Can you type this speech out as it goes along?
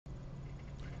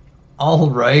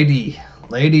Alrighty,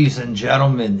 ladies and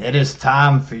gentlemen, it is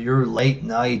time for your late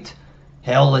night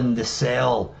Hell in the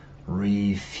Cell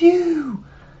review.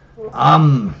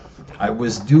 I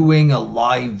was doing a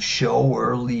live show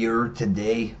earlier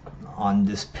today on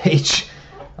this page,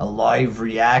 a live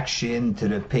reaction to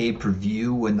the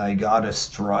pay-per-view, and I got a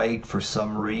strike for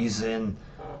some reason,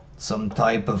 some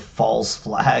type of false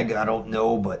flag, I don't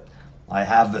know, but I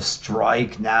have a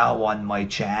strike now on my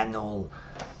channel.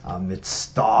 It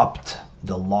stopped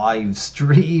the live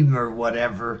stream or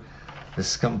whatever.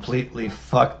 It's completely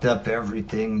fucked up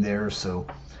everything there. So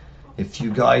if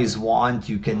you guys want,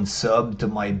 you can sub to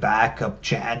my backup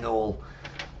channel.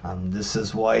 This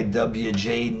is why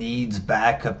WJ needs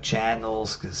backup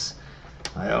channels, because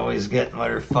I always get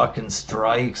motherfucking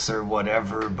strikes or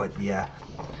whatever. But yeah,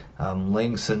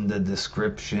 links in the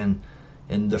description.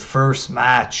 In the first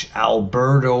match,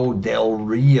 Alberto Del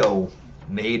Rio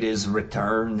made his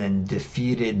return and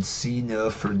defeated Cena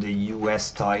for the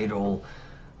US title.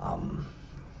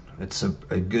 It's a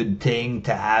good thing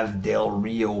to have Del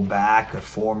Rio back, a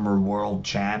former world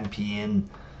champion,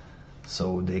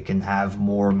 so they can have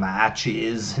more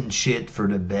matches and shit for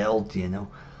the belt, you know.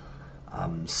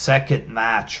 Second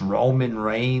match, Roman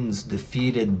Reigns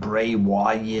defeated Bray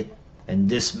Wyatt, and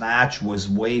this match was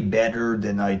way better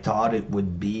than I thought it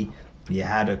would be. You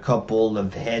had a couple of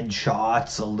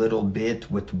headshots, a little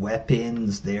bit with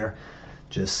weapons there,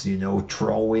 just, you know,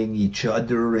 throwing each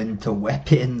other into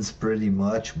weapons pretty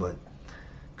much, but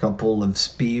a couple of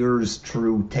spears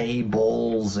through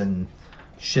tables and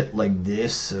shit like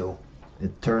this, so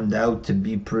it turned out to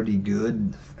be pretty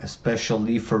good,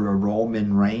 especially for a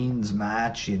Roman Reigns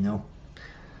match, you know.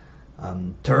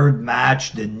 Third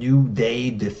match, the New Day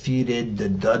defeated the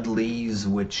Dudleys,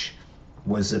 which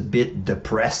was a bit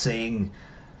depressing.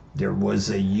 There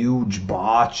was a huge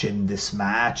botch in this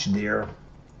match there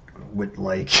with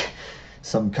like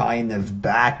some kind of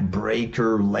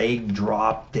backbreaker leg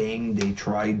drop thing they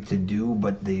tried to do,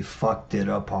 but they fucked it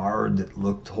up hard. It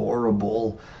looked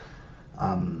horrible.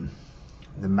 The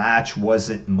match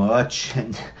wasn't much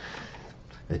and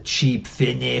a cheap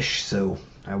finish, so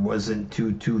I wasn't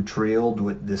too thrilled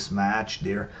with this match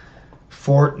there.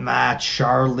 Fourth match,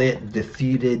 Charlotte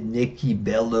defeated Nikki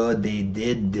Bella. They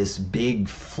did this big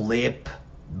flip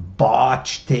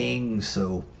botch thing,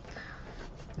 so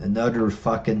another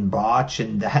fucking botch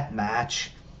in that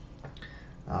match.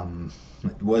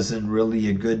 It wasn't really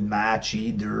a good match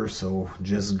either, so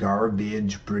just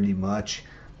garbage pretty much.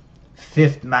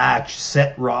 Fifth match,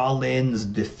 Seth Rollins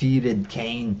defeated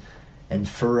Kane, and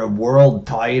for a world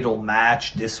title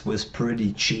match, this was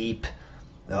pretty cheap.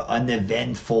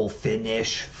 Uneventful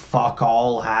finish. Fuck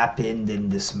all happened in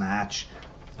this match.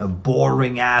 A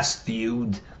boring ass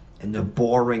feud and a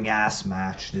boring ass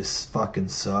match. This fucking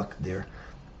sucked there.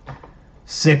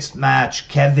 Sixth match,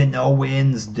 Kevin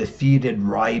Owens defeated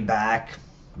Ryback.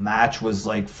 Match was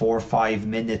like 4 or 5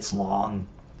 minutes long.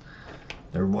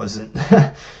 There wasn't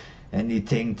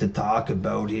anything to talk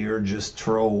about here. Just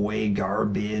throw away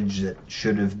garbage that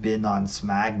should have been on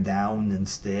SmackDown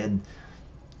instead.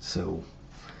 So,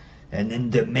 and in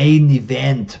the main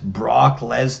event, Brock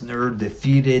Lesnar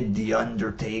defeated The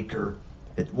Undertaker.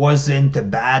 It wasn't a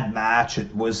bad match,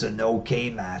 it was an okay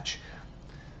match.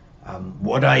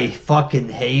 What I fucking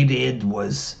hated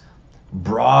was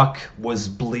Brock was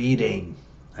bleeding,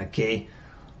 okay?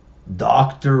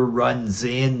 Doctor runs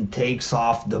in, takes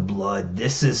off the blood.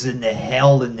 This is in the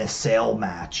Hell in a Cell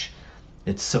match.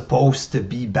 It's supposed to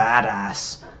be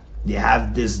badass. You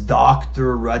have this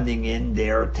doctor running in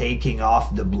there, taking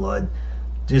off the blood.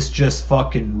 This just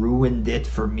fucking ruined it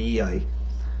for me. I,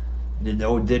 you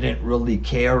know, didn't really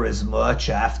care as much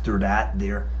after that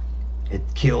there. It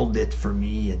killed it for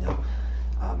me, you know.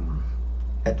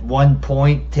 At one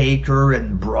point, Taker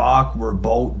and Brock were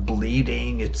both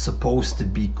bleeding. It's supposed to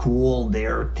be cool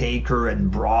there. Taker and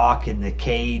Brock in the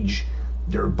cage.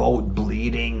 They're both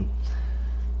bleeding.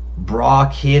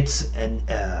 Brock hits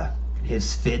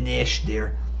his finish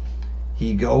there.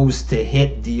 He goes to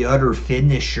hit the other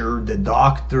finisher. The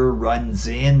doctor runs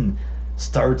in,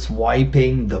 starts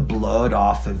wiping the blood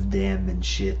off of them and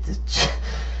shit.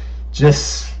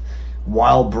 Just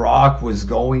while Brock was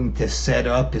going to set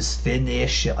up his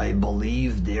finish, I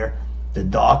believe there, the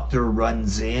doctor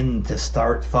runs in to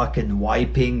start fucking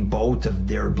wiping both of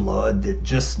their blood. It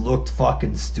just looked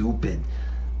fucking stupid.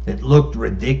 It looked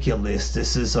ridiculous.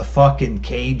 This is a fucking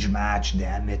cage match,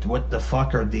 damn it. What the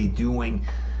fuck are they doing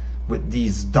with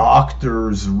these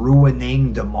doctors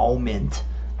ruining the moment?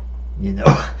 You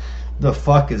know, the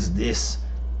fuck is this?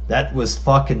 That was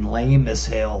fucking lame as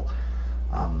hell.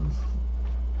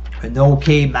 an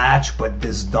okay match, but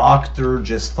this doctor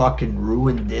just fucking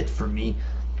ruined it for me.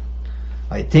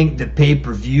 I think the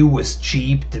pay-per-view was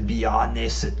cheap, to be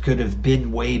honest. It could have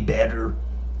been way better.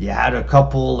 You had a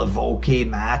couple of okay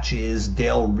matches.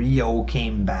 Del Rio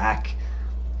came back.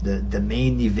 The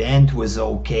main event was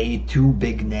okay, 2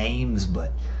 big names,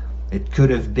 but it could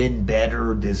have been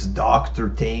better. This doctor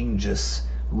thing just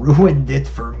ruined it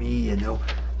for me, you know.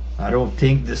 I don't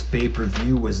think this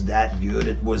pay-per-view was that good.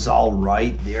 It was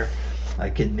alright there. I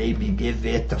can maybe give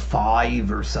it a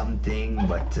 5 or something,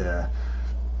 but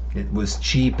it was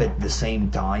cheap at the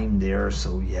same time there.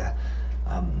 So yeah,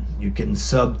 you can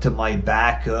sub to my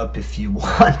backup if you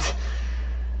want.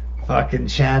 Fucking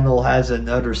channel has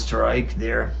another strike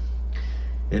there.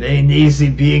 It ain't easy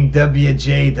being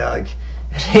WJ, dog.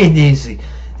 It ain't easy.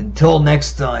 Until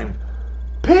next time,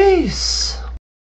 peace.